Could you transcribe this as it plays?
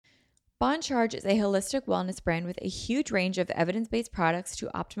Bon Charge is a holistic wellness brand with a huge range of evidence-based products to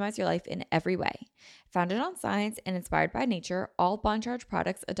optimize your life in every way. Founded on science and inspired by nature, all Bon Charge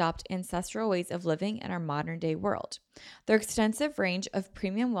products adopt ancestral ways of living in our modern-day world. Their extensive range of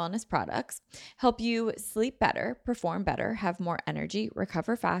premium wellness products help you sleep better, perform better, have more energy,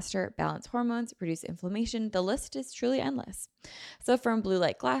 recover faster, balance hormones, reduce inflammation. The list is truly endless. So from blue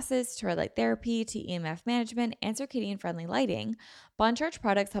light glasses to red light therapy to EMF management and circadian-friendly lighting, Bon Charge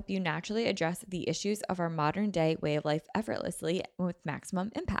products help you naturally address the issues of our modern day way of life effortlessly with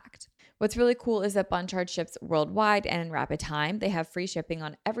maximum impact. What's really cool is that Bon Charge ships worldwide and in rapid time. They have free shipping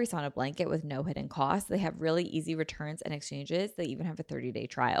on every sauna blanket with no hidden costs. They have really easy returns and exchanges. They even have a 30-day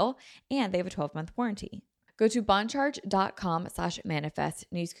trial, and they have a 12-month warranty. Go to boncharge.com/manifest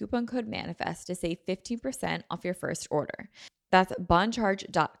and use coupon code manifest to save 15% off your first order. That's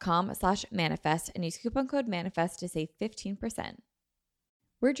boncharge.com/manifest and use coupon code manifest to save 15%.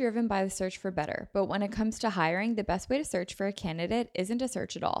 We're driven by the search for better, but when it comes to hiring, the best way to search for a candidate isn't to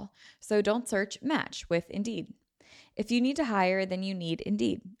search at all. So don't search, match with Indeed. If you need to hire, then you need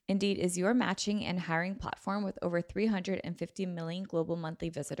Indeed. Indeed is your matching and hiring platform with over 350 million global monthly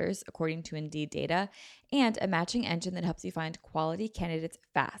visitors, according to Indeed data, and a matching engine that helps you find quality candidates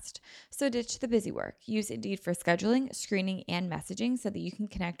fast. So ditch the busy work. Use Indeed for scheduling, screening, and messaging so that you can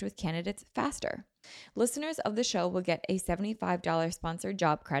connect with candidates faster. Listeners of the show will get a $75 sponsored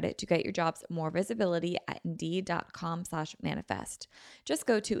job credit to get your jobs more visibility at Indeed.com/manifest. Just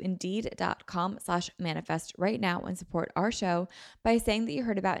go to Indeed.com/manifest right now and support our show by saying that you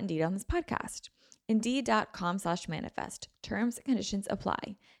heard about Indeed on this podcast. Indeed.com/manifest. Terms and conditions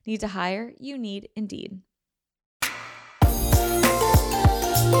apply. Need to hire? You need Indeed.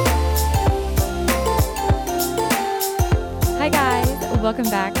 Hi guys, welcome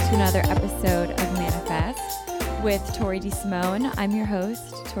back to another episode of Manifest with Tori DeSimone. I'm your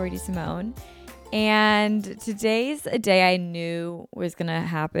host, Tori DeSimone, and today's a day I knew was going to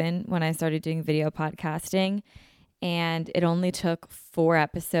happen when I started doing video podcasting, and it only took 4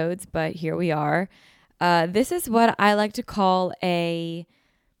 episodes, but here we are. This is what I like to call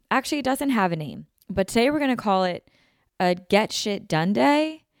actually it doesn't have a name, but today we're going to call it a Get Shit Done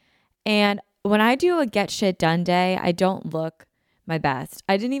Day. And when I do a Get Shit Done Day, I don't look my best.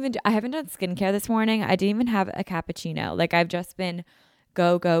 I haven't done skincare this morning. I didn't even have a cappuccino. Like, I've just been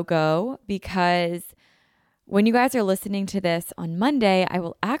go, go, go, because when you guys are listening to this on Monday, I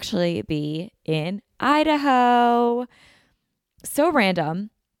will actually be in Idaho. So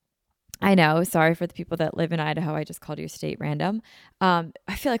random. I know. Sorry for the people that live in Idaho. I just called your state random. I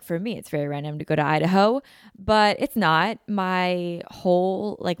feel like for me, it's very random to go to Idaho, but it's not. My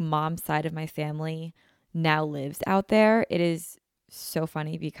whole mom's side of my family now lives out there. It is so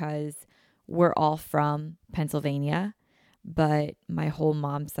funny because we're all from Pennsylvania, but my whole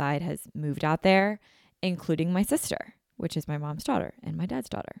mom's side has moved out there, including my sister, which is my mom's daughter and my dad's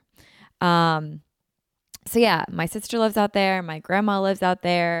daughter. So yeah, my sister lives out there. My grandma lives out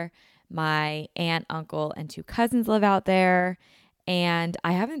there. My aunt, uncle, and 2 cousins live out there. And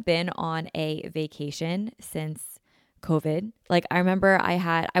I haven't been on a vacation since COVID. I remember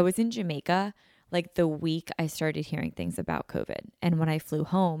I was in Jamaica the week I started hearing things about COVID. And when I flew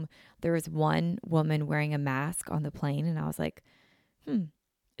home, there was one woman wearing a mask on the plane. And I was like,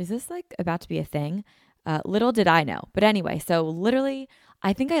 is this about to be a thing? Little did I know. But anyway, so literally,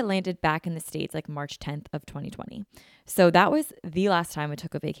 I think I landed back in the States March 10th of 2020. So that was the last time I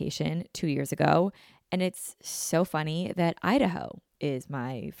took a vacation 2 years ago. And it's so funny that Idaho is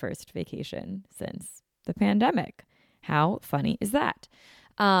my first vacation since the pandemic. How funny is that?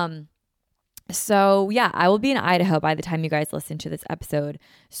 So yeah, I will be in Idaho by the time you guys listen to this episode.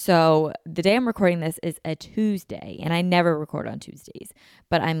 So the day I'm recording this is a Tuesday, and I never record on Tuesdays,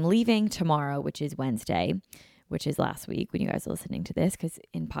 but I'm leaving tomorrow, which is Wednesday, which is last week when you guys are listening to this, because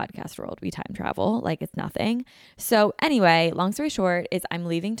in podcast world, we time travel like it's nothing. So anyway, long story short is I'm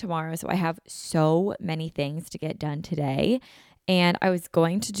leaving tomorrow. So I have so many things to get done today. And I was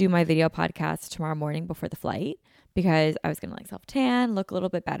going to do my video podcast tomorrow morning before the flight, because I was going to self-tan, look a little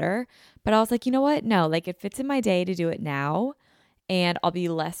bit better. But I was like, you know what? No, it fits in my day to do it now, and I'll be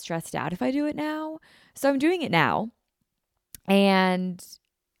less stressed out if I do it now. So I'm doing it now. And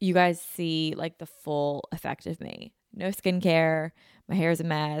you guys see the full effect of me. No skincare. My hair is a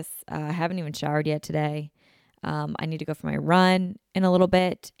mess. I haven't even showered yet today. I need to go for my run in a little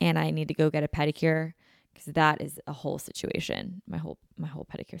bit, and I need to go get a pedicure, because that is a whole situation, my whole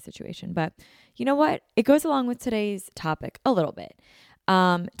pedicure situation. But you know what? It goes along with today's topic a little bit.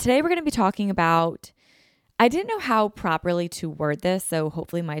 Today we're going to be talking about, I didn't know how properly to word this, so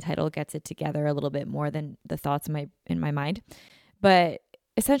hopefully my title gets it together a little bit more than the thoughts in my mind. But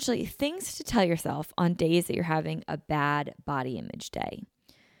essentially things to tell yourself on days that you're having a bad body image day.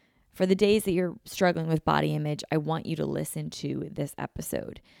 For the days that you're struggling with body image, I want you to listen to this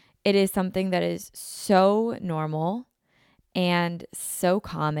episode. It is something that is so normal and so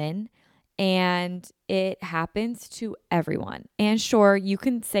common, and it happens to everyone. And sure, you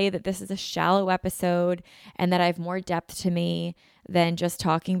can say that this is a shallow episode and that I have more depth to me than just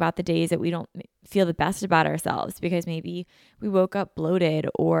talking about the days that we don't feel the best about ourselves because maybe we woke up bloated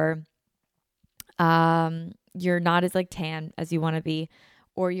or you're not as like tan as you want to be,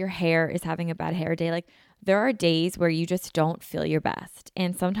 or your hair is having a bad hair day. Like there are days where you just don't feel your best.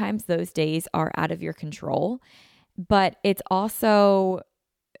 And sometimes those days are out of your control, but it's also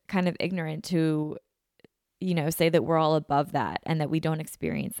kind of ignorant to, say that we're all above that and that we don't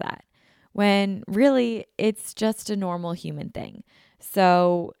experience that when really it's just a normal human thing.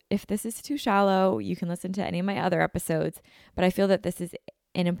 So if this is too shallow, you can listen to any of my other episodes, but I feel that this is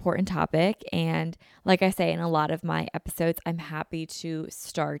an important topic. And like I say, in a lot of my episodes, I'm happy to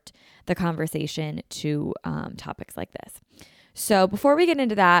start the conversation to topics like this. So before we get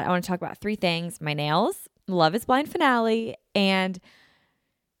into that, I want to talk about 3 things: my nails, Love is Blind finale, and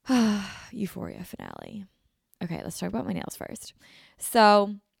Euphoria finale. Okay, let's talk about my nails first.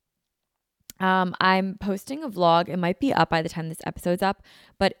 So I'm posting a vlog. It might be up by the time this episode's up,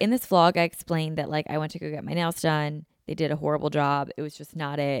 but in this vlog, I explained that I went to go get my nails done. They did a horrible job. It was just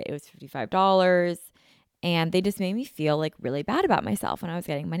not it. It was $55. And they just made me feel really bad about myself when I was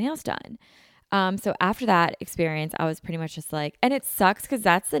getting my nails done. So after that experience, I was pretty much just and it sucks because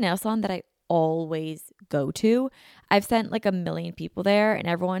that's the nail salon that I always go to. I've sent a million people there, and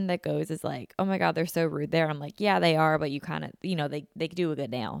everyone that goes is oh my God, they're so rude there. I'm like, yeah, they are, but you kind of, they do a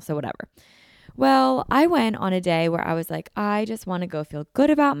good nail. So whatever. Well, I went on a day where I was I just want to go feel good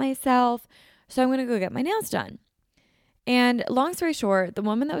about myself. So I'm going to go get my nails done. And long story short, the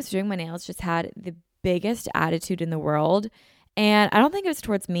woman that was doing my nails just had the biggest attitude in the world. And I don't think it was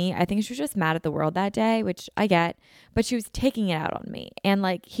towards me. I think she was just mad at the world that day, which I get, but she was taking it out on me. And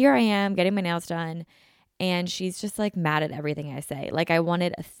here I am getting my nails done, and she's just mad at everything I say. I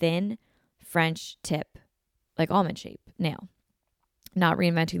wanted a thin French tip, almond shape nail, not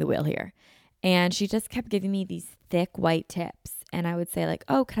reinventing the wheel here. And she just kept giving me these thick white tips. And I would say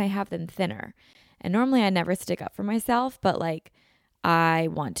oh, can I have them thinner? And normally I never stick up for myself, but I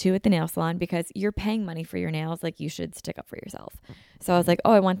want to at the nail salon because you're paying money for your nails. You should stick up for yourself. So I was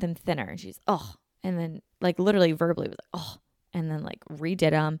oh, I want them thinner. And she's, oh, and then literally verbally was oh, and then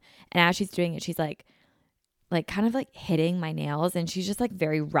redid them. And as she's doing it, she's kind of hitting my nails, and she's just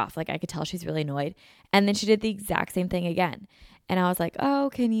very rough. I could tell she's really annoyed. And then she did the exact same thing again. And I was oh,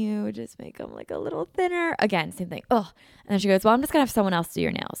 can you just make them a little thinner? Again, same thing. Oh, and then she goes, well, I'm just gonna have someone else do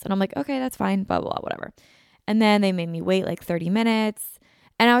your nails. And I'm okay, that's fine, blah, blah, blah, whatever. And then they made me wait 30 minutes.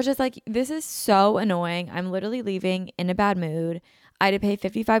 And I was just this is so annoying. I'm literally leaving in a bad mood. I had to pay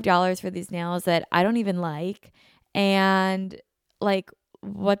 $55 for these nails that I don't even like. And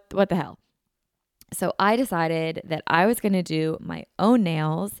what the hell? So I decided that I was going to do my own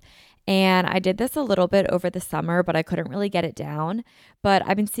nails. And I did this a little bit over the summer, but I couldn't really get it down. But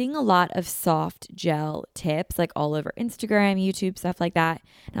I've been seeing a lot of soft gel tips all over Instagram, YouTube, stuff like that.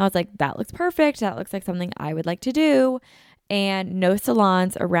 And I was that looks perfect. That looks like something I would like to do. And no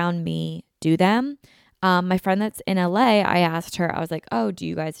salons around me do them. My friend that's in LA, I asked her, I was oh, do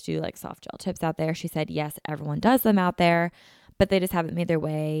you guys do soft gel tips out there? She said, yes, everyone does them out there, but they just haven't made their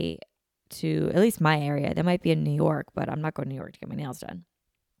way to at least my area. They might be in New York, but I'm not going to New York to get my nails done.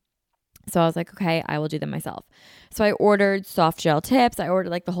 So I was okay, I will do them myself. So I ordered soft gel tips. I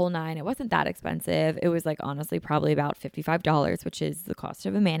ordered the whole 9. It wasn't that expensive. It was honestly probably about $55, which is the cost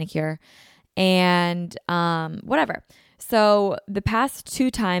of a manicure. And whatever. So the past 2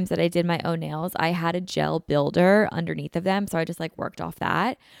 times that I did my own nails, I had a gel builder underneath of them. So I just worked off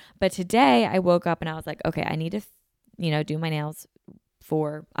that. But today I woke up and I was okay, I need to, do my nails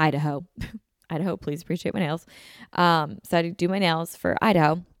for Idaho. Idaho, please appreciate my nails. So I do my nails for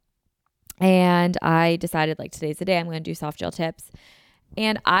Idaho. And I decided today's the day I'm going to do soft gel tips.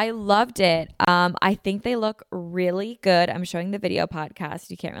 And I loved it. I think they look really good. I'm showing the video podcast.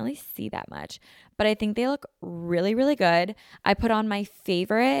 You can't really see that much, but I think they look really, really good. I put on my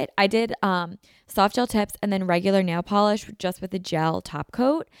favorite. I did soft gel tips and then regular nail polish just with a gel top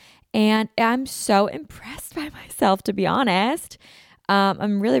coat. And I'm so impressed by myself, to be honest.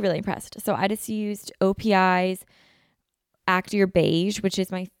 I'm really, really impressed. So I just used OPI's Actier Beige, which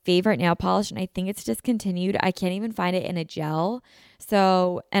is my favorite nail polish, and I think it's discontinued. I can't even find it in a gel.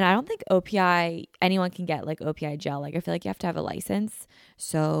 So, and I don't think OPI, anyone can get like OPI gel. Like I feel like you have to have a license.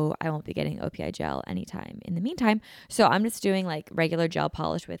 So I won't be getting OPI gel anytime in the meantime. So I'm just doing like regular gel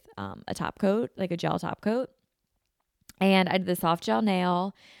polish with a top coat, like a gel top coat. And I did the soft gel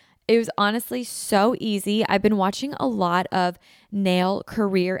nail. It was honestly so easy. I've been watching a lot of nail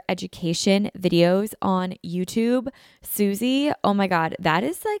career education videos on YouTube. Susie, oh my God,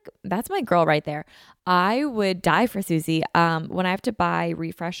 that's my girl right there. I would die for Susie. When I have to buy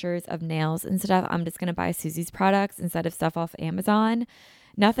refreshers of nails and stuff, I'm just going to buy Susie's products instead of stuff off Amazon.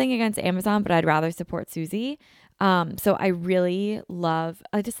 Nothing against Amazon, but I'd rather support Susie. So I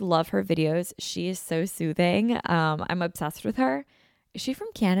just love her videos. She is so soothing. I'm obsessed with her. Is she from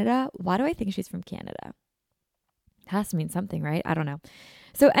Canada? Why do I think she's from Canada? It has to mean something, right? I don't know.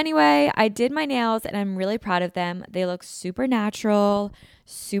 So anyway, I did my nails and I'm really proud of them. They look super natural,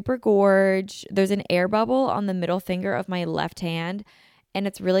 super gorge. There's an air bubble on the middle finger of my left hand and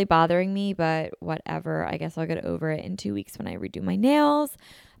it's really bothering me, but whatever. I guess I'll get over it in 2 weeks when I redo my nails.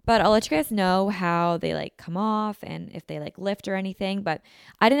 But I'll let you guys know how they like come off and if they like lift or anything. But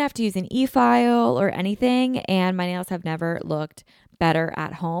I didn't have to use an e-file or anything and my nails have never looked better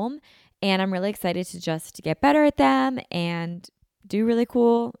at home. And I'm really excited to just get better at them and do really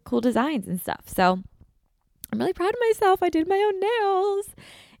cool designs and stuff. So I'm really proud of myself. I did my own nails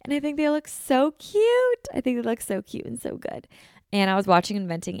and I think they look so cute. I think they look so cute and so good. And I was watching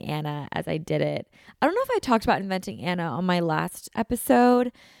Inventing Anna as I did it. I don't know if I talked about Inventing Anna on my last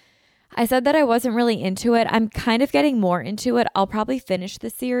episode. I said that I wasn't really into it. I'm kind of getting more into it. I'll probably finish the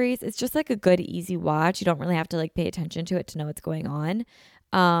series. It's just like a good, easy watch. You don't really have to like pay attention to it to know what's going on.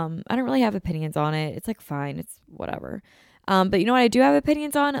 I don't really have opinions on it. It's like fine. It's whatever. But you know what I do have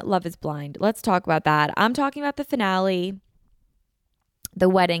opinions on? Love is Blind. Let's talk about that. I'm talking about the finale. The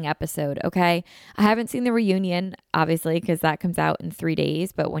wedding episode, okay? I haven't seen the reunion, obviously, because that comes out in 3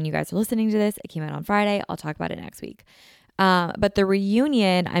 days. But when you guys are listening to this, it came out on Friday. I'll talk about it next week. But the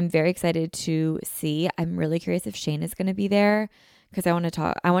reunion, I'm very excited to see. I'm really curious if Shane is going to be there because I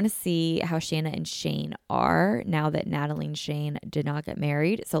want to see how Shanna and Shane are now that Natalie and Shane did not get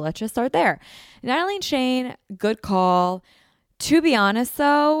married. So let's just start there. Natalie and Shane, good call. To be honest,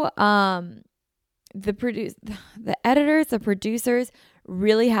 though, the editors, the producers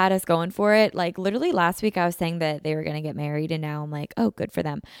really had us going for it. Like literally last week I was saying that they were going to get married and now I'm like, oh, good for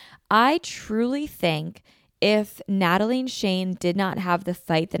them. I truly think if Natalie and Shane did not have the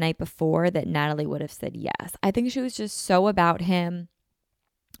fight the night before that Natalie would have said yes. I think she was just so about him,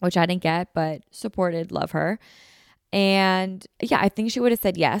 which I didn't get, but supported, love her. And yeah, I think she would have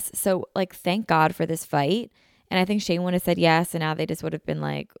said yes. So like, thank God for this fight. And I think Shane would have said yes. And now they just would have been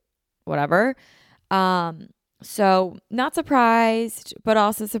like, whatever. So not surprised, but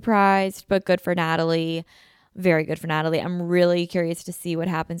also surprised, but good for Natalie. Very good for Natalie. I'm really curious to see what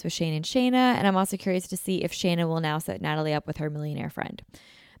happens with Shane and Shayna. And I'm also curious to see if Shayna will now set Natalie up with her millionaire friend.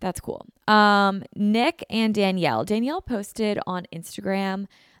 That's cool. Nick and Danielle. Danielle posted on Instagram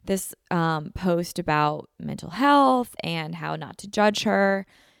this post about mental health and how not to judge her.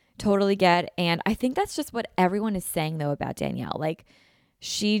 Totally get. And I think that's just what everyone is saying though about Danielle. Like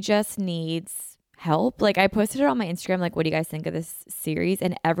she just needs help. Like I posted it on my Instagram, like, what do you guys think of this series?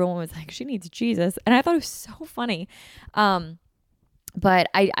 And everyone was like, she needs Jesus. And I thought it was so funny. But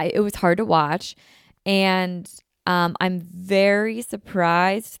it was hard to watch. And I'm very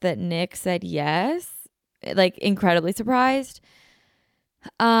surprised that Nick said yes, like incredibly surprised.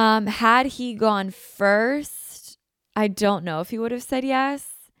 Had he gone first, I don't know if he would have said yes,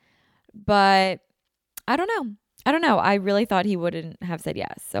 but I don't know. I really thought he wouldn't have said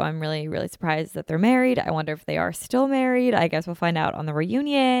yes. So I'm really, really surprised that they're married. I wonder if they are still married. I guess we'll find out on the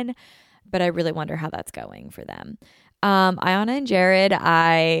reunion, but I really wonder how that's going for them. Iyanna and Jared,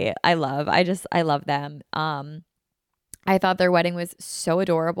 I love them. I thought their wedding was so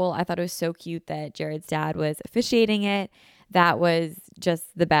adorable. I thought it was so cute that Jared's dad was officiating it. That was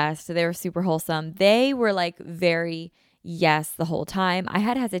just the best. They were super wholesome. They were like very yes the whole time. I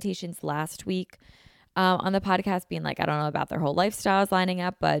had hesitations last week on the podcast being like, I don't know about their whole lifestyles lining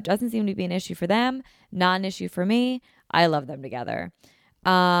up, but it doesn't seem to be an issue for them. Not an issue for me. I love them together.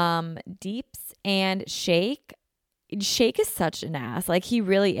 Deeps and Shake. Shake is such an ass. Like he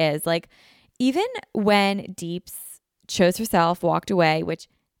really is. Like even when Deeps chose herself, walked away, which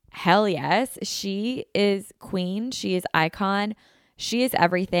hell yes, she is queen. She is icon. She is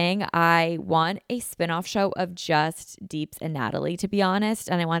everything. I want a spinoff show of just Deeps and Natalie, to be honest.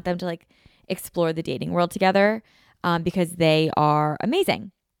 And I want them to like explore the dating world together because they are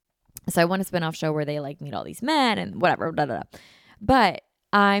amazing. So I want a spinoff show where they like meet all these men and whatever, blah, blah, blah. But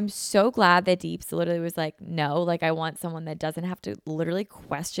I'm so glad that Deeps literally was like, no, like I want someone that doesn't have to literally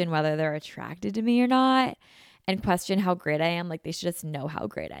question whether they're attracted to me or not and question how great I am. Like they should just know how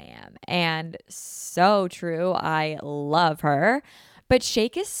great I am. And so true. I love her. But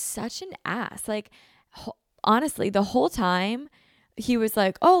Shake is such an ass. Like, honestly, the whole time he was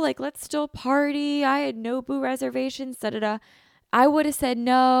like, oh, like, let's still party. I had Nobu reservations, da da da. I would have said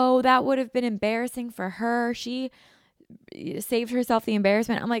no. That would have been embarrassing for her. She saved herself the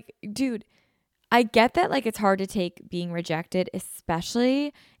embarrassment. I'm like, dude, I get that like it's hard to take being rejected,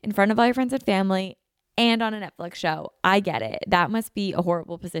 especially in front of all your friends and family and on a Netflix show. I get it. That must be a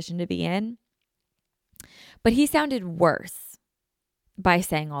horrible position to be in. But he sounded worse by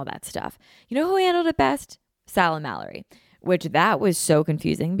saying all that stuff. You know who handled it best? Sal and Mallory, which that was so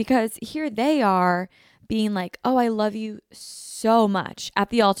confusing because here they are being like, oh, I love you so much at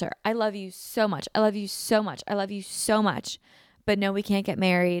the altar. I love you so much. I love you so much. I love you so much. But no, we can't get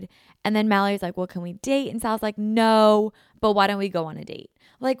married. And then Mallory's like, well, can we date? And Sal's like, no, but why don't we go on a date?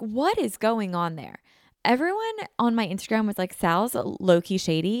 Like, what is going on there? Everyone on my Instagram was like, Sal's low-key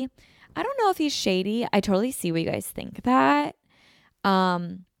shady. I don't know if he's shady. I totally see what you guys think that.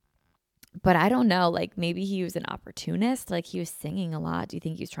 But I don't know, like maybe he was an opportunist, like he was singing a lot. Do you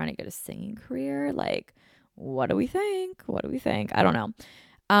think he was trying to get a singing career? Like, what do we think? What do we think? I don't know.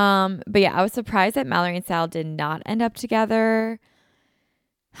 But yeah, I was surprised that Mallory and Sal did not end up together.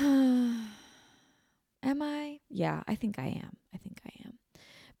 Am I? Yeah, I think I am. I think I am.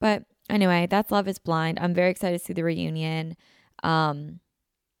 But anyway, that's Love is Blind. I'm very excited to see the reunion. Am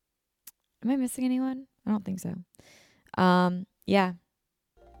I missing anyone? I don't think so. Yeah.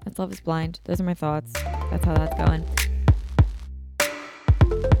 That's Love is Blind. Those are my thoughts. That's how that's going.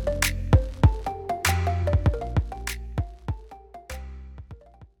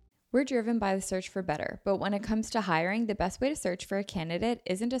 We're driven by the search for better, but when it comes to hiring, the best way to search for a candidate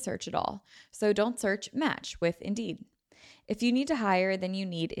isn't to search at all. So don't search, match with Indeed. If you need to hire, then you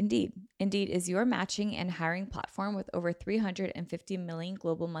need Indeed. Indeed is your matching and hiring platform with over 350 million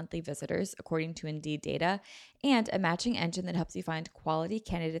global monthly visitors, according to Indeed data, and a matching engine that helps you find quality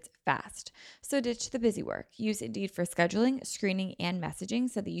candidates fast. So ditch the busy work. Use Indeed for scheduling, screening, and messaging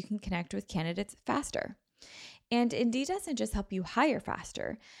so that you can connect with candidates faster. And Indeed doesn't just help you hire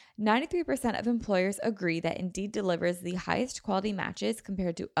faster. 93% of employers agree that Indeed delivers the highest quality matches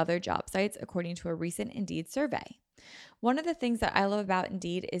compared to other job sites, according to a recent Indeed survey. One of the things that I love about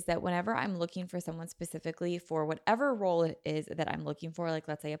Indeed is that whenever I'm looking for someone specifically for whatever role it is that I'm looking for, like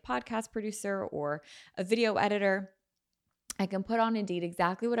let's say a podcast producer or a video editor, I can put on Indeed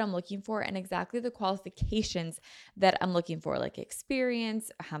exactly what I'm looking for and exactly the qualifications that I'm looking for, like experience,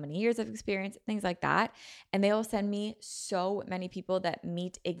 how many years of experience, things like that. And they will send me so many people that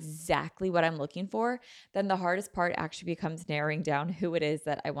meet exactly what I'm looking for. Then the hardest part actually becomes narrowing down who it is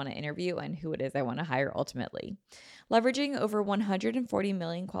that I want to interview and who it is I want to hire ultimately. Leveraging over 140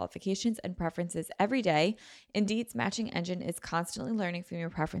 million qualifications and preferences every day, Indeed's matching engine is constantly learning from your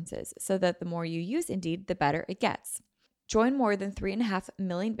preferences so that the more you use Indeed, the better it gets. Join more than 3.5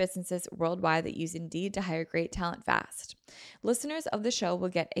 million businesses worldwide that use Indeed to hire great talent fast. Listeners of the show will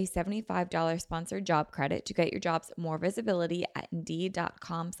get a $75 sponsored job credit to get your jobs more visibility at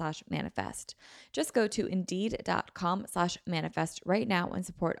Indeed.com/manifest. Just go to Indeed.com/manifest right now and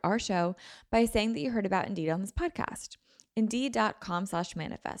support our show by saying that you heard about Indeed on this podcast.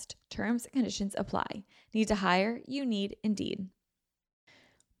 Indeed.com/manifest. Terms and conditions apply. Need to hire? You need Indeed.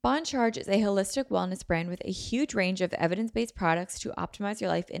 Bon Charge is a holistic wellness brand with a huge range of evidence-based products to optimize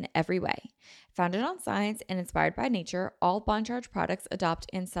your life in every way. Founded on science and inspired by nature, all Bon Charge products adopt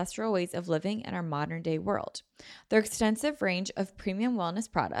ancestral ways of living in our modern-day world. Their extensive range of premium wellness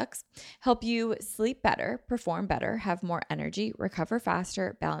products help you sleep better, perform better, have more energy, recover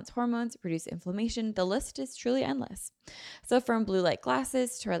faster, balance hormones, reduce inflammation. The list is truly endless. So from blue light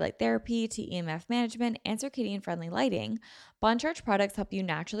glasses to red light therapy to EMF management and circadian-friendly lighting, Bon Charge products help you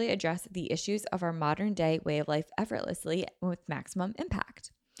naturally address the issues of our modern-day way of life effortlessly with maximum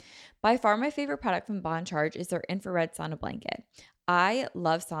impact. By far, my favorite product from Bon Charge is their infrared sauna blanket. I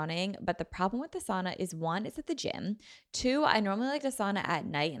love sauning, but the problem with the sauna is 1, it's at the gym. 2, I normally like to sauna at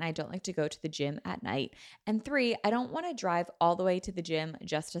night and I don't like to go to the gym at night. And 3, I don't want to drive all the way to the gym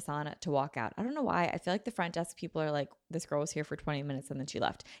just to sauna to walk out. I don't know why. I feel like the front desk people are like, this girl was here for 20 minutes and then she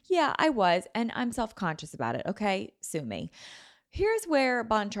left. Yeah, I was, and I'm self-conscious about it. Okay, sue me. Here's where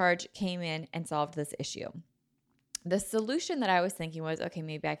Bon Charge came in and solved this issue. The solution that I was thinking was, okay,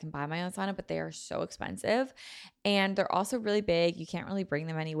 maybe I can buy my own sauna, but they are so expensive. And they're also really big. You can't really bring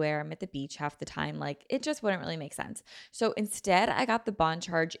them anywhere. I'm at the beach half the time. Like, it just wouldn't really make sense. So instead, I got the Bon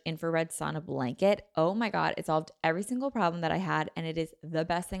Charge infrared sauna blanket. Oh my God, it solved every single problem that I had. And it is the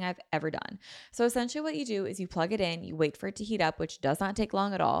best thing I've ever done. So essentially what you do is you plug it in, you wait for it to heat up, which does not take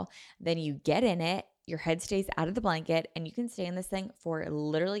long at all. Then you get in it. Your head stays out of the blanket and you can stay in this thing for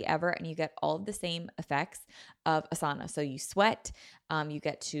literally ever, and you get all of the same effects of a sauna. So you sweat, you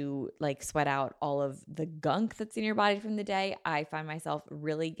get to like sweat out all of the gunk that's in your body from the day. I find myself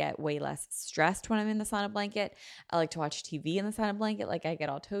really get way less stressed when I'm in the sauna blanket. I like to watch TV in the sauna blanket. Like I get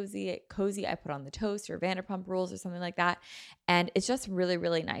all cozy. I put on the Toast or Vanderpump Rules or something like that. And it's just really,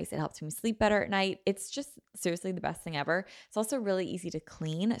 really nice. It helps me sleep better at night. It's just seriously the best thing ever. It's also really easy to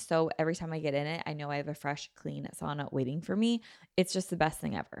clean. So every time I get in it, I know I have a fresh, clean sauna waiting for me. It's just the best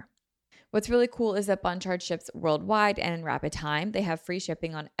thing ever. What's really cool is that Bon Charge ships worldwide and in rapid time. They have free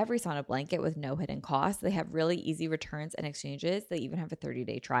shipping on every sauna blanket with no hidden costs. They have really easy returns and exchanges. They even have a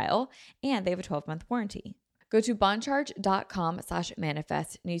 30-day trial, and they have a 12-month warranty. Go to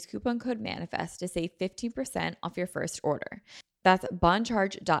boncharge.com/manifest and use coupon code manifest to save 15% off your first order. That's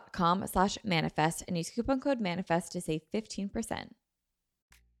boncharge.com/manifest and use coupon code manifest to save 15%.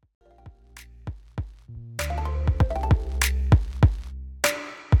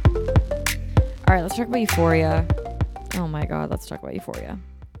 All right, let's talk about Euphoria. Oh my God, let's talk about Euphoria.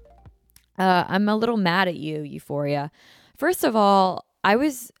 I'm a little mad at you, Euphoria. First of all,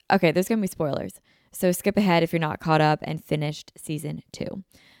 there's going to be spoilers. So skip ahead if you're not caught up and finished season 2.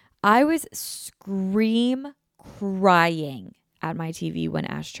 I was scream crying at my TV when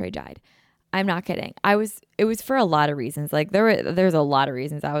Ashtray died. I'm not kidding. It was for a lot of reasons. Like there's a lot of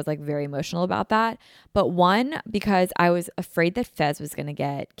reasons I was like very emotional about that. But one, because I was afraid that Fez was going to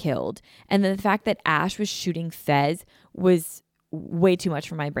get killed. And then the fact that Ash was shooting Fez was way too much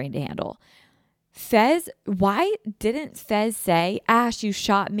for my brain to handle. Fez, why didn't Fez say, Ash, you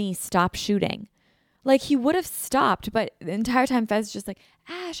shot me, stop shooting? Like he would have stopped, but the entire time Fez is just like,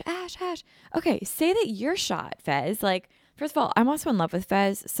 Ash, Ash, Ash. Okay, say that you're shot, Fez. Like, first of all, I'm also in love with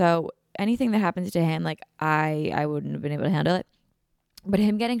Fez, so anything that happens to him, like I wouldn't have been able to handle it. But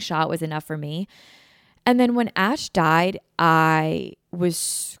him getting shot was enough for me. And then when Ash died, I was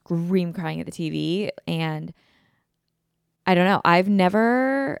scream crying at the TV. And I don't know, I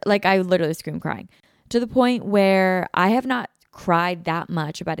literally screamed crying to the point where I have not cried that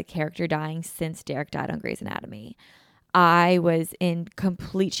much about a character dying since Derek died on Grey's Anatomy. I was in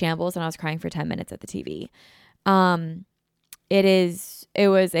complete shambles and I was crying for 10 minutes at the TV. It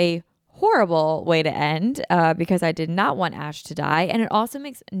was a horrible way to end because I did not want Ash to die, and it also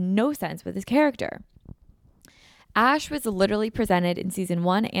makes no sense with his character. Ash was literally presented in season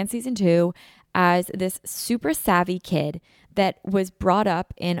 1 and season 2 as this super savvy kid that was brought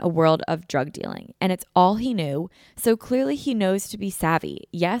up in a world of drug dealing, and it's all he knew. So clearly he knows to be savvy.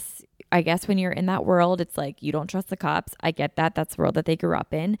 Yes, I guess when you're in that world, it's like you don't trust the cops. I get that. That's the world that they grew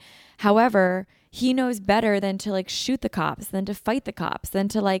up in. However, he knows better than to like shoot the cops, than to fight the cops, than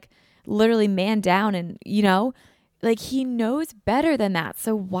to like literally man down and, like he knows better than that.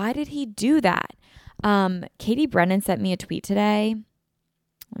 So why did he do that? Katie Brennan sent me a tweet today.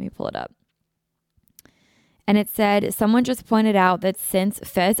 Let me pull it up. And it said, someone just pointed out that since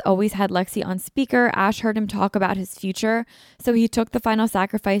Fez always had Lexi on speaker, Ash heard him talk about his future. So he took the final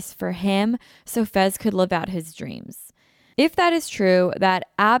sacrifice for him so Fez could live out his dreams. If that is true, that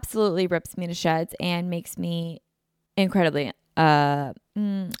absolutely rips me to shreds and makes me incredibly, do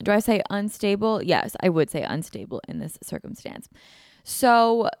I say unstable? Yes, I would say unstable in this circumstance.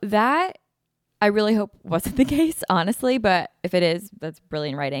 So that I really hope wasn't the case, honestly. But if it is, that's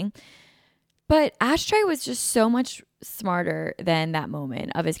brilliant writing. But Ashtray was just so much smarter than that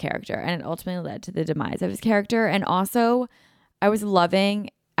moment of his character. And it ultimately led to the demise of his character. And also, I was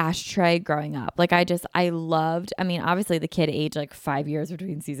loving Ashtray growing up. Like obviously the kid aged like 5 years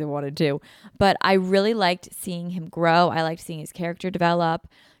between season 1 and 2. But I really liked seeing him grow. I liked seeing his character develop.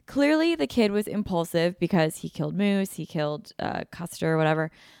 Clearly, the kid was impulsive because he killed Moose. He killed Custer or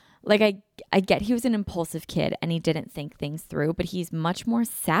whatever. Like I get he was an impulsive kid and he didn't think things through, but he's much more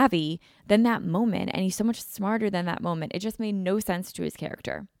savvy than that moment and he's so much smarter than that moment. It just made no sense to his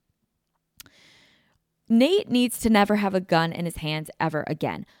character. Nate needs to never have a gun in his hands ever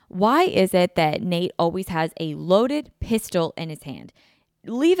again. Why is it that Nate always has a loaded pistol in his hand?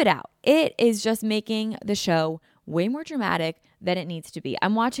 Leave it out. It is just making the show way more dramatic than it needs to be.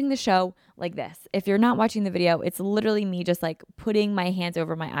 I'm watching the show like this. If you're not watching the video, it's literally me just like putting my hands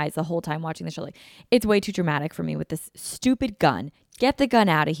over my eyes the whole time watching the show. Like, it's way too dramatic for me with this stupid gun. Get the gun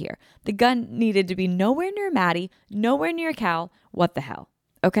out of here. The gun needed to be nowhere near Maddie, nowhere near Cal. What the hell?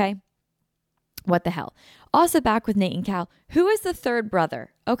 Okay? What the hell? Also back with Nate and Cal. Who is the third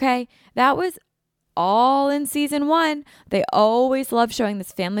brother? Okay? That was all in season 1. They always love showing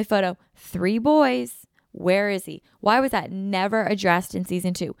this family photo. 3 boys. Where is he? Why was that never addressed in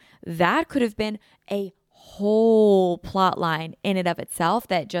season 2? That could have been a whole plot line in and of itself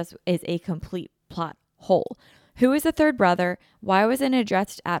that just is a complete plot hole. Who is the third brother? Why wasn't it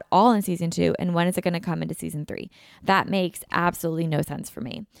addressed at all in season 2? And when is it going to come into season 3? That makes absolutely no sense for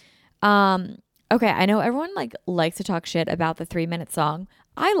me. Okay, I know everyone likes to talk shit about the 3-minute song.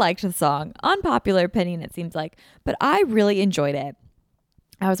 I liked the song. Unpopular opinion, it seems like, but I really enjoyed it.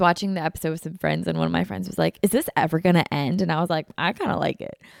 I was watching the episode with some friends, and one of my friends was like, is this ever going to end? And I was like, I kind of like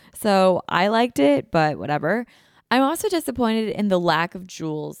it. So I liked it, but whatever. I'm also disappointed in the lack of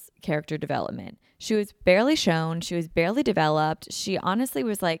Jules' character development. She was barely shown. She was barely developed. She honestly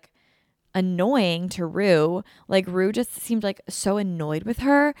was like annoying to Rue. Like, Rue just seemed like so annoyed with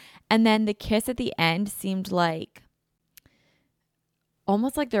her. And then the kiss at the end seemed like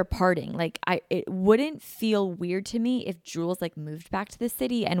almost like they're parting. Like, it wouldn't feel weird to me if Jules like moved back to the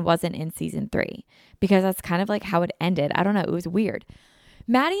city and wasn't in season 3, because that's kind of like how it ended. I don't know. It was weird.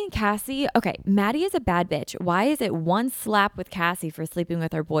 Maddie and Cassie. Okay, Maddie is a bad bitch. Why is it one slap with Cassie for sleeping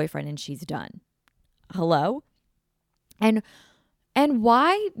with her boyfriend and she's done? Hello? And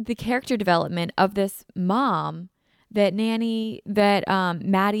why the character development of this mom that Maddie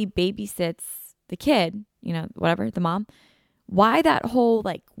babysits the kid, whatever, the mom. Why that whole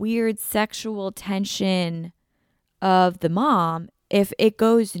like weird sexual tension of the mom if it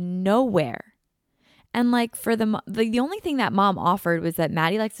goes nowhere? And like for the only thing that mom offered was that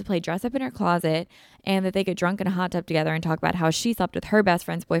Maddie likes to play dress up in her closet and that they get drunk in a hot tub together and talk about how she slept with her best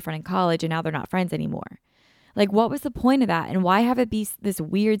friend's boyfriend in college and now they're not friends anymore. Like, what was the point of that? And why have it be this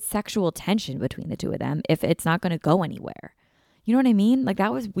weird sexual tension between the two of them if it's not going to go anywhere? You know what I mean? Like,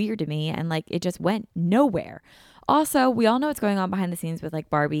 that was weird to me, and like it just went nowhere. Also, we all know what's going on behind the scenes with like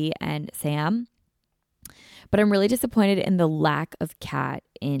Barbie and Sam. But I'm really disappointed in the lack of Kat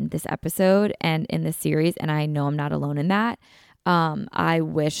in this episode and in this series. And I know I'm not alone in that. I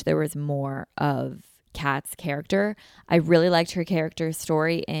wish there was more of Kat's character. I really liked her character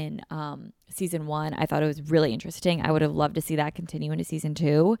story in season 1. I thought it was really interesting. I would have loved to see that continue into season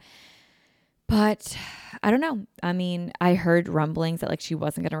 2. But I don't know. I mean, I heard rumblings that like she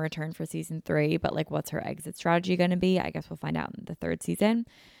wasn't going to return for season 3. But like, what's her exit strategy going to be? I guess we'll find out in the 3rd season.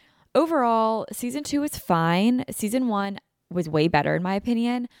 Overall, season 2 was fine. Season 1 was way better in my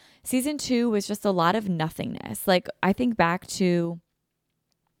opinion. Season 2 was just a lot of nothingness. Like, I think back to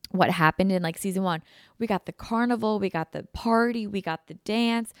what happened in like season 1. We got the carnival, we got the party, we got the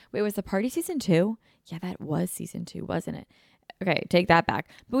dance. Wait, was the party season 2? Yeah, that was season 2, wasn't it? Okay, take that back.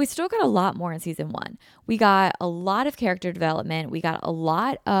 But we still got a lot more in season 1. We got a lot of character development. We got a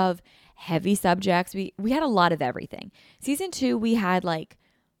lot of heavy subjects. We had a lot of everything. Season 2, we had like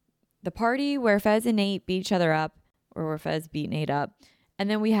the party where Fez and Nate beat each other up, or where Fez beat Nate up. And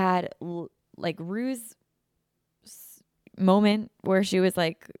then we had like Rue's moment where she was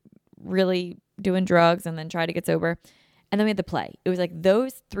like really doing drugs and then tried to get sober. And then we had the play. It was like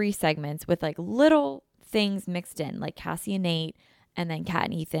those 3 segments with like little things mixed in, like Cassie and Nate, and then Kat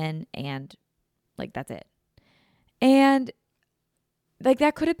and Ethan, and like that's it. And like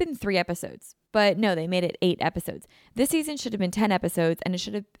that could have been 3 episodes. But no, they made it 8 episodes. This season should have been 10 episodes, and it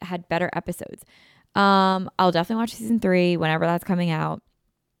should have had better episodes. I'll definitely watch season 3 whenever that's coming out.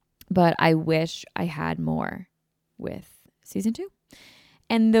 But I wish I had more with season 2.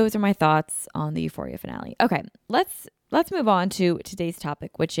 And those are my thoughts on the Euphoria finale. Okay, let's move on to today's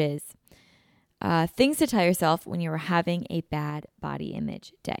topic, which is things to tell yourself when you're having a bad body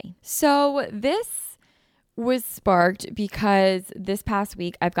image day. So this was sparked because this past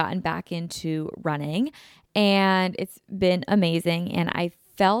week I've gotten back into running and it's been amazing and I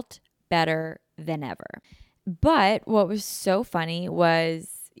felt better than ever. But what was so funny was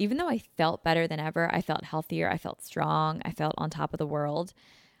even though I felt better than ever, I felt healthier, I felt strong, I felt on top of the world,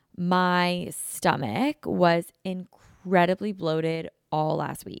 my stomach was incredibly bloated all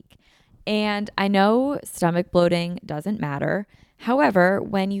last week. And I know stomach bloating doesn't matter. However,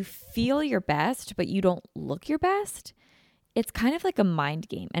 when you feel your best, but you don't look your best, it's kind of like a mind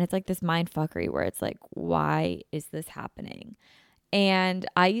game. And it's like this mind fuckery where it's like, why is this happening? And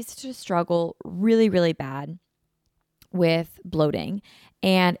I used to struggle really, really bad with bloating,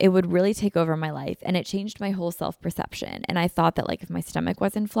 and it would really take over my life, and it changed my whole self-perception. And I thought that like if my stomach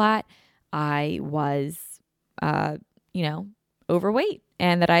wasn't flat, I was overweight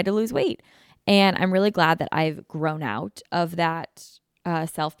and that I had to lose weight. And I'm really glad that I've grown out of that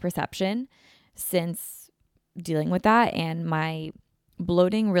self-perception since dealing with that, and my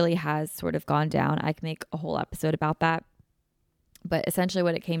bloating really has sort of gone down. I can make a whole episode about that, but essentially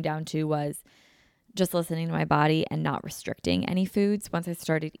what it came down to was just listening to my body and not restricting any foods. Once I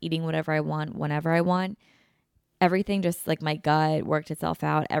started eating whatever I want, whenever I want, everything just like my gut worked itself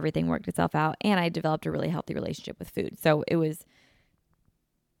out. Everything worked itself out. And I developed a really healthy relationship with food. So it was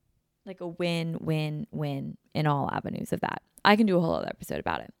like a win, win, win in all avenues of that. I can do a whole other episode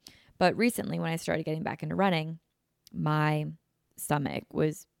about it. But recently when I started getting back into running, my stomach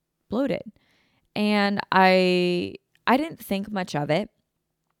was bloated. And I didn't think much of it.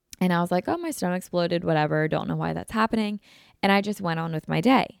 And I was like, oh, my stomach's bloated, whatever. Don't know why that's happening. And I just went on with my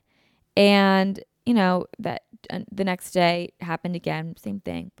day. And, that the next day happened again. Same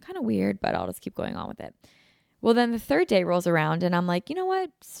thing. Kind of weird, but I'll just keep going on with it. Well, then the third day rolls around and I'm like, you know what?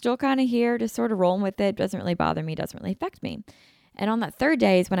 Still kind of here, just sort of rolling with it. Doesn't really bother me. Doesn't really affect me. And on that third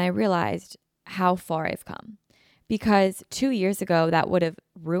day is when I realized how far I've come. Because 2 years ago, that would have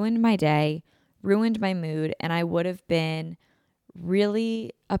ruined my day, ruined my mood, and I would have been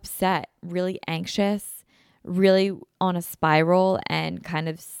really upset, really anxious, really on a spiral and kind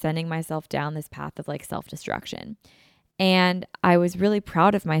of sending myself down this path of like self-destruction. And I was really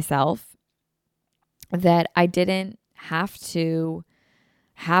proud of myself that I didn't have to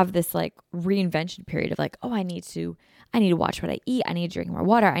have this like reinvention period of like, oh, I need to watch what I eat. I need to drink more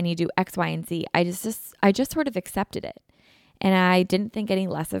water. I need to do X, Y, and Z. I just sort of accepted it. And I didn't think any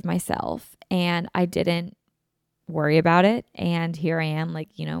less of myself, and I didn't worry about it. And here I am like,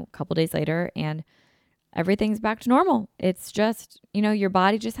 a couple days later and everything's back to normal. It's just, your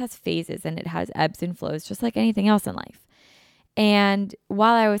body just has phases and it has ebbs and flows just like anything else in life. And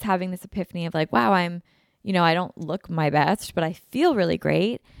while I was having this epiphany of like, wow, I don't look my best, but I feel really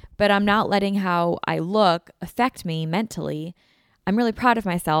great, but I'm not letting how I look affect me mentally. I'm really proud of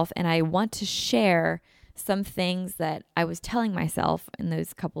myself, and I want to share some things that I was telling myself in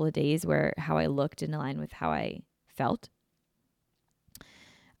those couple of days where how I looked didn't align with how I felt.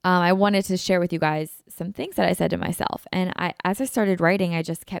 I wanted to share with you guys some things that I said to myself. And as I started writing, I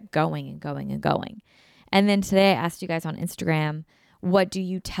just kept going and going and going. And then today I asked you guys on Instagram, what do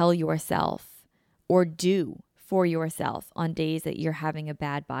you tell yourself or do for yourself on days that you're having a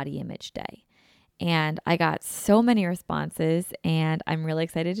bad body image day? And I got so many responses, and I'm really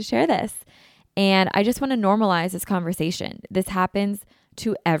excited to share this. And I just want to normalize this conversation. This happens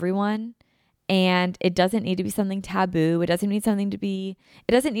to everyone. And it doesn't need to be something taboo. It doesn't need to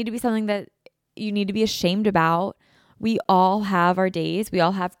be something that you need to be ashamed about. We all have our days. We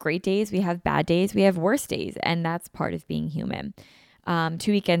all have great days. We have bad days. We have worse days. And that's part of being human.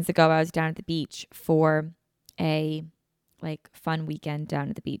 2 weekends ago, I was down at the beach for a fun weekend down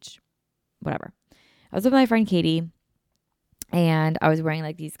at the beach, whatever. I was with my friend Katie, and I was wearing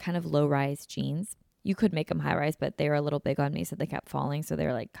these kind of low-rise jeans. You could make them high-rise, but they were a little big on me, so they kept falling. So they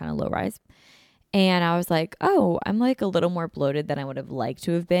were kind of low-rise. And I was like, oh, I'm a little more bloated than I would have liked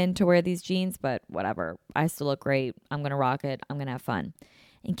to have been to wear these jeans, but whatever. I still look great. I'm going to rock it. I'm going to have fun.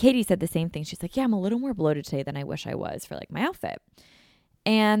 And Katie said the same thing. She's like, yeah, I'm a little more bloated today than I wish I was for my outfit.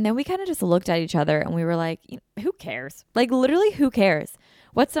 And then we kind of just looked at each other and we were like, who cares? Literally, who cares?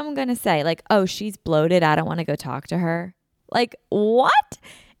 What's someone going to say? Oh, she's bloated. I don't want to go talk to her. What?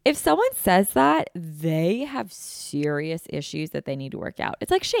 If someone says that, they have serious issues that they need to work out.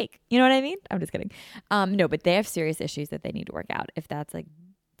 It's like shake. You know what I mean? I'm just kidding. No, but they have serious issues that they need to work out if that's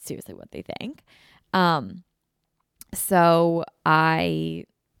seriously what they think. So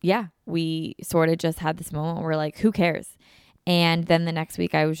we sort of just had this moment where we're like, who cares? And then the next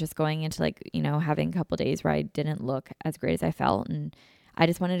week I was just going into having a couple days where I didn't look as great as I felt. And I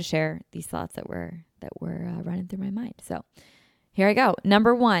just wanted to share these thoughts that were running through my mind. So here I go.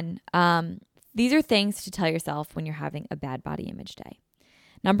 Number 1, these are things to tell yourself when you're having a bad body image day.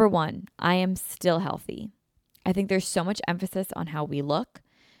 Number 1, I am still healthy. I think there's so much emphasis on how we look,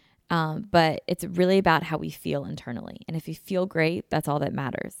 but it's really about how we feel internally. And if you feel great, that's all that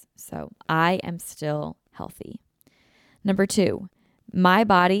matters. So I am still healthy. Number 2, my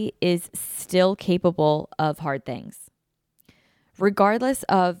body is still capable of hard things. Regardless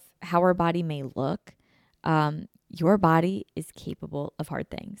of how our body may look, your body is capable of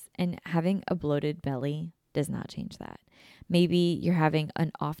hard things, and having a bloated belly does not change that. Maybe you're having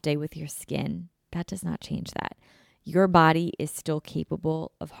an off day with your skin. That does not change that. Your body is still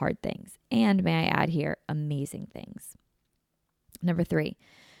capable of hard things. And may I add here, amazing things. Number 3,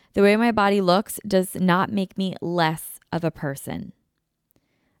 the way my body looks does not make me less of a person.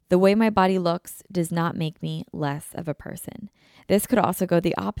 The way my body looks does not make me less of a person. This could also go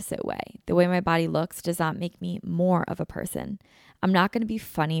the opposite way. The way my body looks does not make me more of a person. I'm not going to be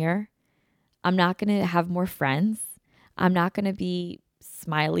funnier. I'm not going to have more friends. I'm not going to be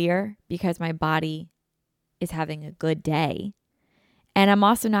smilier because my body is having a good day. And I'm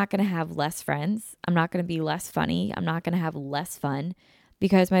also not going to have less friends. I'm not going to be less funny. I'm not going to have less fun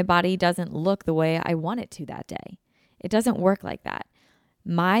because my body doesn't look the way I want it to that day. It doesn't work like that.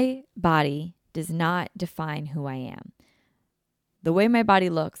 My body does not define who I am. The way my body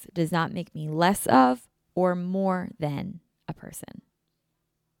looks does not make me less of or more than a person.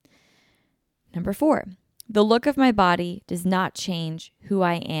 Number 4, the look of my body does not change who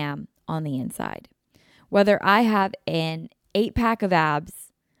I am on the inside. Whether I have an 8-pack of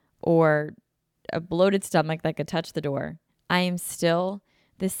abs or a bloated stomach that could touch the door, I am still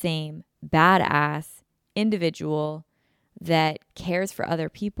the same badass individual that cares for other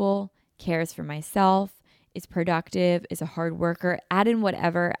people, cares for myself, is productive, is a hard worker. Add in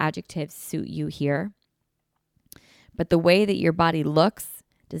whatever adjectives suit you here. But the way that your body looks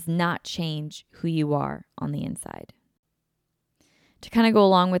does not change who you are on the inside. To kind of go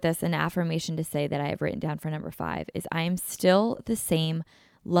along with this, an affirmation to say that I have written down for number 5 is I am still the same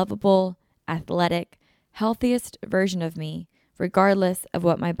lovable, athletic, healthiest version of me, regardless of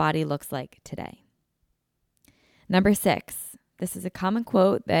what my body looks like today. Number 6, this is a common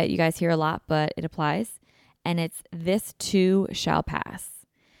quote that you guys hear a lot, but it applies, and it's "This too shall pass."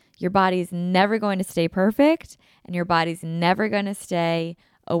 Your body's never going to stay perfect, and your body's never going to stay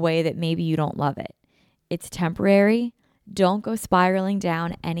a way that maybe you don't love it. It's temporary. Don't go spiraling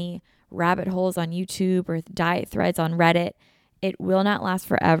down any rabbit holes on YouTube or diet threads on Reddit. It will not last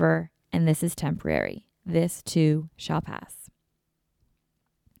forever, and this is temporary. This too shall pass.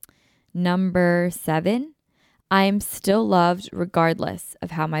 Number 7, I am still loved regardless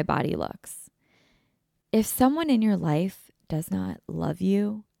of how my body looks. If someone in your life does not love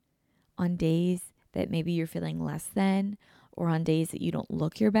you on days that maybe you're feeling less than, or on days that you don't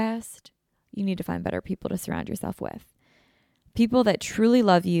look your best, you need to find better people to surround yourself with. People that truly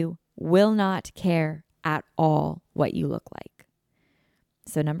love you will not care at all what you look like.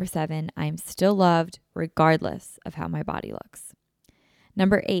 So number 7, I'm still loved regardless of how my body looks.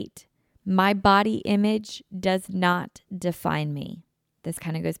 Number 8, my body image does not define me. This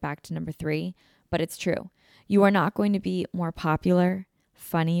kind of goes back to number 3, but it's true. You are not going to be more popular,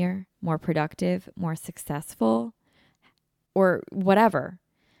 funnier, more productive, more successful, or whatever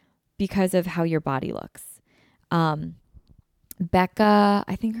because of how your body looks. Becca,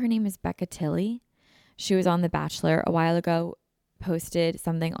 I think her name is Becca Tilley. She was on The Bachelor a while ago, posted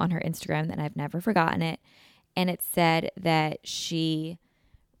something on her Instagram that I've never forgotten it. And it said that she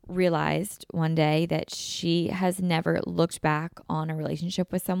realized one day that she has never looked back on a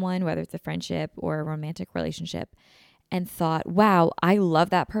relationship with someone, whether it's a friendship or a romantic relationship, and thought, wow, I love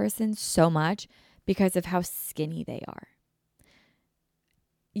that person so much because of how skinny they are.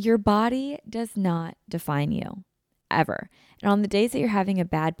 Your body does not define you, ever. And on the days that you're having a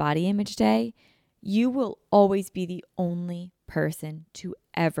bad body image day, you will always be the only person to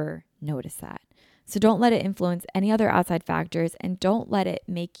ever notice that. So don't let it influence any other outside factors, and don't let it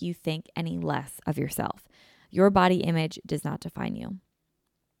make you think any less of yourself. Your body image does not define you.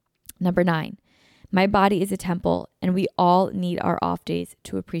 Number 9, my body is a temple, and we all need our off days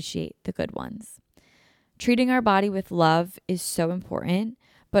to appreciate the good ones. Treating our body with love is so important,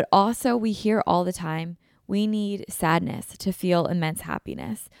 but also we hear all the time, we need sadness to feel immense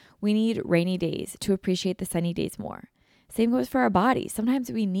happiness. We need rainy days to appreciate the sunny days more. Same goes for our bodies. Sometimes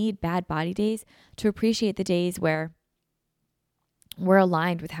we need bad body days to appreciate the days where we're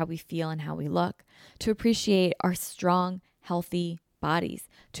aligned with how we feel and how we look, to appreciate our strong, healthy bodies,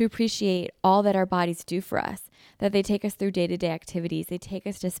 to appreciate all that our bodies do for us, that they take us through day-to-day activities, they take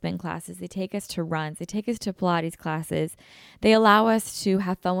us to spin classes, they take us to runs, they take us to Pilates classes, they allow us to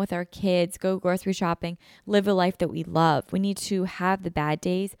have fun with our kids, go grocery shopping, live a life that we love. We need to have the bad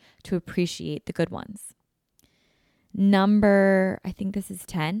days to appreciate the good ones. Number, I think this is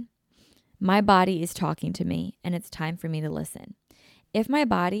 10, my body is talking to me and it's time for me to listen. If my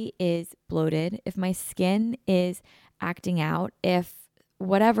body is bloated, if my skin is acting out, if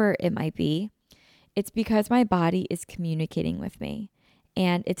whatever it might be, it's because my body is communicating with me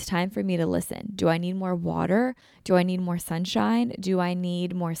and it's time for me to listen. Do I need more water? Do I need more sunshine? Do I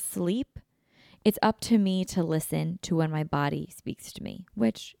need more sleep? It's up to me to listen to when my body speaks to me,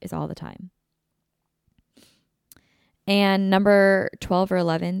 which is all the time. And number 12 or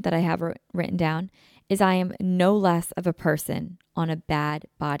 11 that I have written down is I am no less of a person on a bad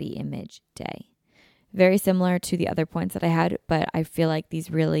body image day. Very similar to the other points that I had, but I feel like these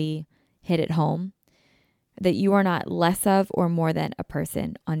really hit it home that you are not less of or more than a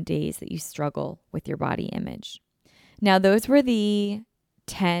person on days that you struggle with your body image. Now, those were the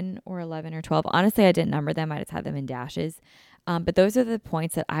 10 or 11 or 12. Honestly, I didn't number them. I just had them in dashes. But those are the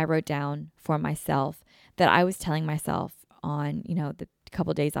points that I wrote down for myself that I was telling myself on, the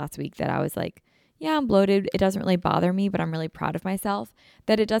couple days last week that I was like, yeah, I'm bloated. It doesn't really bother me, but I'm really proud of myself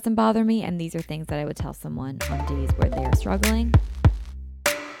that it doesn't bother me. And these are things that I would tell someone on days where they are struggling.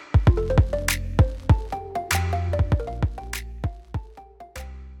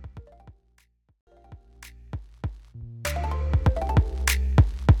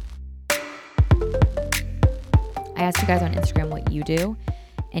 I asked you guys on Instagram what you do,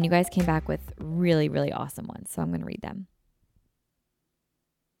 and you guys came back with really, really awesome ones. So I'm going to read them.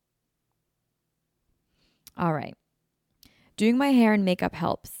 All right. Doing my hair and makeup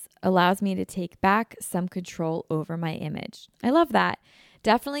helps. Allows me to take back some control over my image. I love that.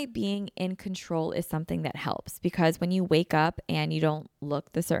 Definitely being in control is something that helps, because when you wake up and you don't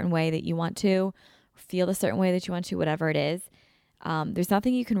look the certain way that you want to, feel the certain way that you want to, whatever it is, there's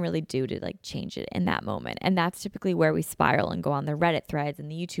nothing you can really do to like change it in that moment. And that's typically where we spiral and go on the Reddit threads and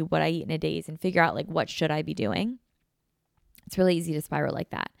the YouTube, what I eat in a day, and figure out like, what should I be doing? It's really easy to spiral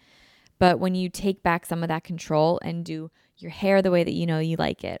like that. But when you take back some of that control and do your hair the way that you know you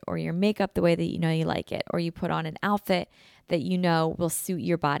like it, or your makeup the way that you know you like it, or you put on an outfit that you know will suit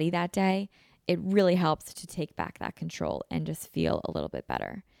your body that day, it really helps to take back that control and just feel a little bit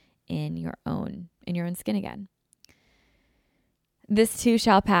better in your own skin again. This too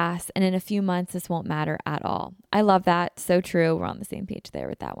shall pass, and in a few months, this won't matter at all. I love that. So true. We're on the same page there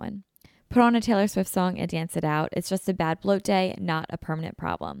with that one. Put on a Taylor Swift song and dance it out. It's just a bad bloat day, not a permanent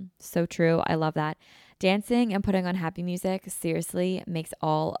problem. So true. I love that. Dancing and putting on happy music seriously makes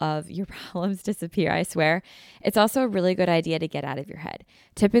all of your problems disappear, I swear. It's also a really good idea to get out of your head.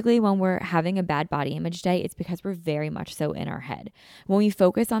 Typically, when we're having a bad body image day, it's because we're very much so in our head. When we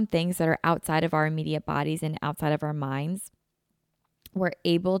focus on things that are outside of our immediate bodies and outside of our minds, we're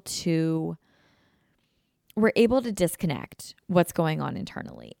able to disconnect what's going on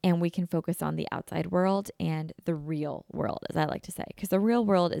internally, and we can focus on the outside world and the real world, as I like to say, because the real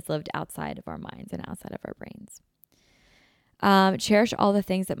world is lived outside of our minds and outside of our brains. Cherish all the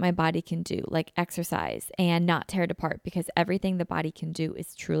things that my body can do, like exercise, and not tear it apart, because everything the body can do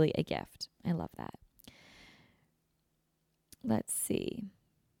is truly a gift. I love that. Let's see.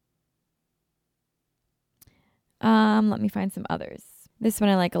 Let me find some others. This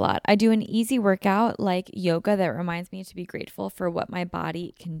one I like a lot. I do an easy workout like yoga that reminds me to be grateful for what my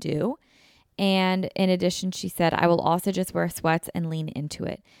body can do. And in addition, she said, I will also just wear sweats and lean into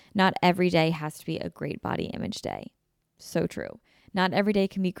it. Not every day has to be a great body image day. So true. Not every day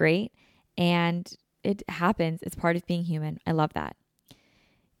can be great, and it happens. It's part of being human. I love that.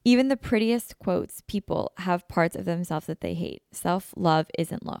 Even the prettiest quotes people have parts of themselves that they hate. Self-love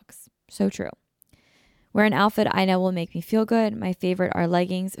isn't looks. So true. Wear an outfit I know will make me feel good. My favorite are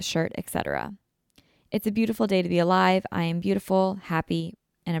leggings, shirt, etc. It's a beautiful day to be alive. I am beautiful, happy,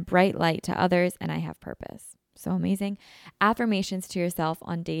 and a bright light to others, and I have purpose. So amazing. Affirmations to yourself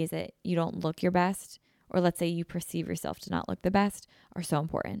on days that you don't look your best, or let's say you perceive yourself to not look the best, are so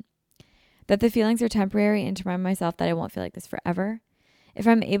important. That the feelings are temporary, and to remind myself that I won't feel like this forever. If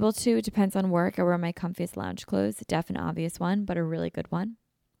I'm able to, it depends on work, I wear my comfiest lounge clothes. Definite obvious one, but a really good one.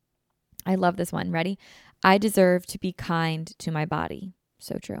 I love this one. Ready? I deserve to be kind to my body.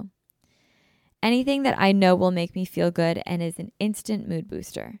 So true. Anything that I know will make me feel good and is an instant mood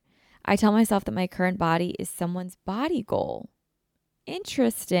booster. I tell myself that my current body is someone's body goal.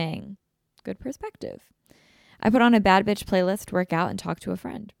 Interesting. Good perspective. I put on a bad bitch playlist, work out, and talk to a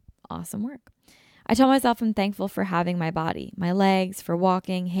friend. Awesome work. I tell myself I'm thankful for having my body, my legs for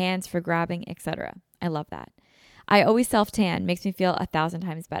walking, hands for grabbing, etc. I love that. I always self-tan, makes me feel 1,000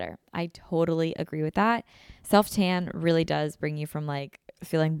 times better. I totally agree with that. Self-tan really does bring you from like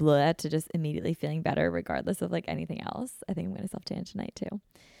feeling bleh to just immediately feeling better regardless of like anything else. I think I'm going to self-tan tonight too.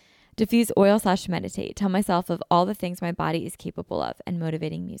 Diffuse oil/meditate. Tell myself of all the things my body is capable of, and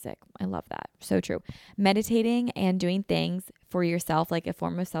motivating music. I love that. So true. Meditating and doing things for yourself, like a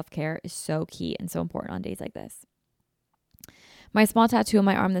form of self-care, is so key and so important on days like this. My small tattoo on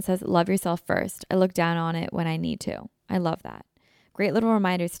my arm that says, love yourself first. I look down on it when I need to. I love that. Great little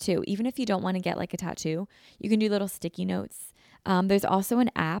reminders too. Even if you don't want to get like a tattoo, you can do little sticky notes. There's also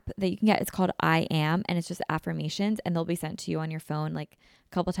an app that you can get. It's called I Am, and it's just affirmations, and they'll be sent to you on your phone like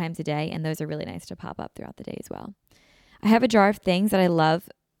a couple times a day. And those are really nice to pop up throughout the day as well. I have a jar of things that I love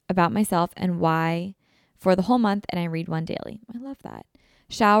about myself and why for the whole month, and I read one daily. I love that.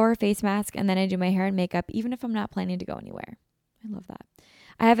 Shower, face mask, and then I do my hair and makeup even if I'm not planning to go anywhere. I love that.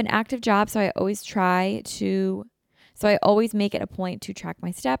 I have an active job, so I always make it a point to track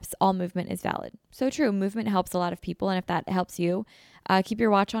my steps. All movement is valid. So true. Movement helps a lot of people. And if that helps you, keep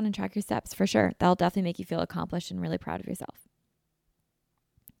your watch on and track your steps for sure. That'll definitely make you feel accomplished and really proud of yourself.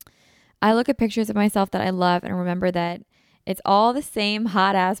 I look at pictures of myself that I love and remember that it's all the same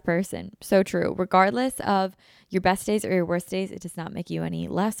hot ass person. So true. Regardless of your best days or your worst days, it does not make you any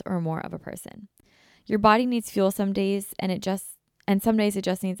less or more of a person. Your body needs fuel some days and some days it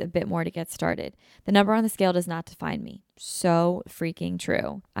just needs a bit more to get started. The number on the scale does not define me. So freaking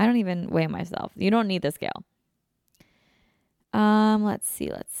true. I don't even weigh myself. You don't need the scale. Let's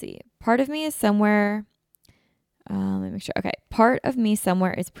see. Part of me is somewhere. Let me make sure. Okay. Part of me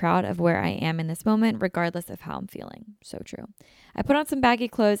somewhere is proud of where I am in this moment, regardless of how I'm feeling. So true. I put on some baggy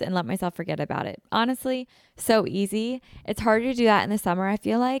clothes and let myself forget about it. Honestly, so easy. It's harder to do that in the summer, I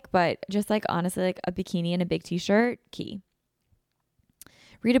feel like, but just like honestly, like a bikini and a big t-shirt, key.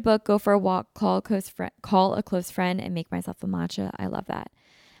 Read a book, go for a walk, call a close friend, and make myself a matcha. I love that.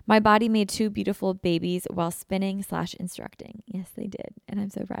 My body made 2 beautiful babies while spinning/instructing. Yes, they did. And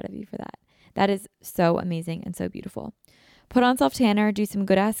I'm so proud of you for that. That is so amazing and so beautiful. Put on self-tanner, do some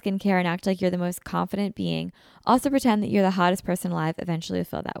good-ass skincare, and act like you're the most confident being. Also pretend that you're the hottest person alive. Eventually you'll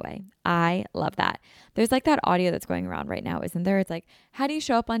feel that way. I love that. There's like that audio that's going around right now, isn't there? It's like, how do you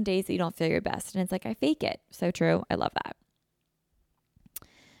show up on days that you don't feel your best? And it's like, I fake it. So true. I love that.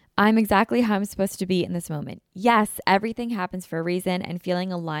 I'm exactly how I'm supposed to be in this moment. Yes, everything happens for a reason, and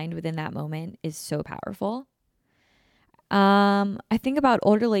feeling aligned within that moment is so powerful. I think about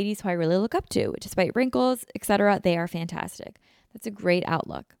older ladies who I really look up to. Despite wrinkles, etc., they are fantastic. That's a great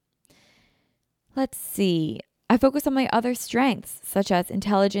outlook. Let's see. I focus on my other strengths, such as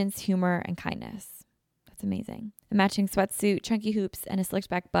intelligence, humor, and kindness. That's amazing. A matching sweatsuit, chunky hoops, and a slicked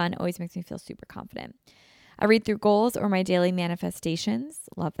back bun always makes me feel super confident. I read through goals or my daily manifestations.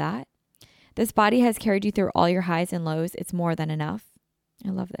 Love that. This body has carried you through all your highs and lows. It's more than enough. I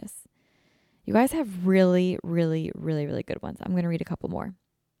love this. You guys have really, really, really, really good ones. I'm going to read a couple more.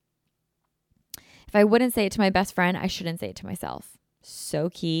 If I wouldn't say it to my best friend, I shouldn't say it to myself.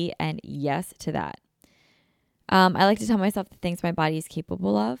 So key, and yes to that. I like to tell myself the things my body is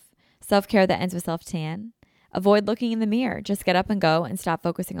capable of. Self-care that ends with self-tan. Avoid looking in the mirror. Just get up and go and stop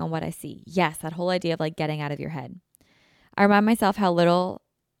focusing on what I see. Yes, that whole idea of like getting out of your head. I remind myself how little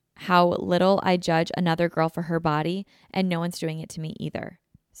I judge another girl for her body, and no one's doing it to me either.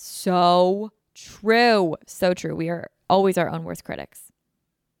 So true. So true. We are always our own worst critics.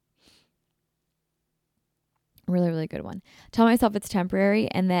 Really, really good one. Tell myself it's temporary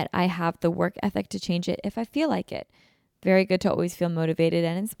and that I have the work ethic to change it if I feel like it. Very good to always feel motivated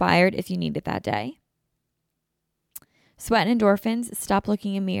and inspired if you need it that day. Sweat and endorphins. Stop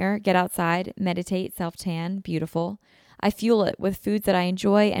looking in a mirror. Get outside. Meditate. Self-tan. Beautiful. I fuel it with foods that I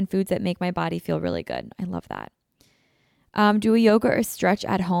enjoy and foods that make my body feel really good. I love that. Do a yoga or stretch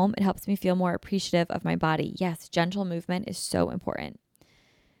at home. It helps me feel more appreciative of my body. Yes, gentle movement is so important.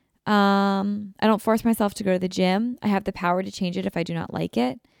 I don't force myself to go to the gym. I have the power to change it if I do not like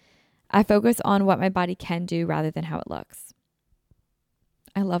it. I focus on what my body can do rather than how it looks.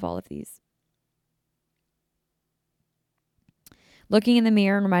 I love all of these. Looking in the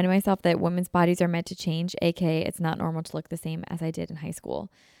mirror and reminding myself that women's bodies are meant to change, aka it's not normal to look the same as I did in high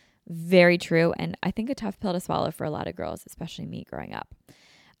school. Very true, and I think a tough pill to swallow for a lot of girls, especially me growing up.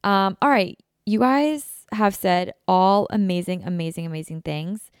 All right, you guys have said all amazing, amazing, amazing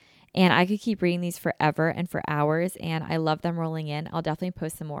things, and I could keep reading these forever and for hours, and I love them rolling in. I'll definitely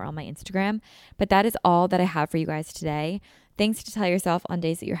post some more on my Instagram, but that is all that I have for you guys today. Things to tell yourself on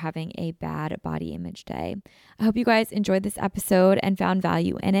days that you're having a bad body image day. I hope you guys enjoyed this episode and found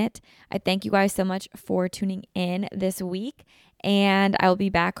value in it. I thank you guys so much for tuning in this week, and I will be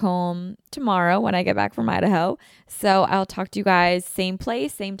back home tomorrow when I get back from Idaho. So I'll talk to you guys same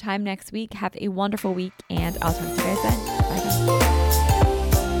place, same time next week. Have a wonderful week, and I'll talk to you guys then. Bye guys.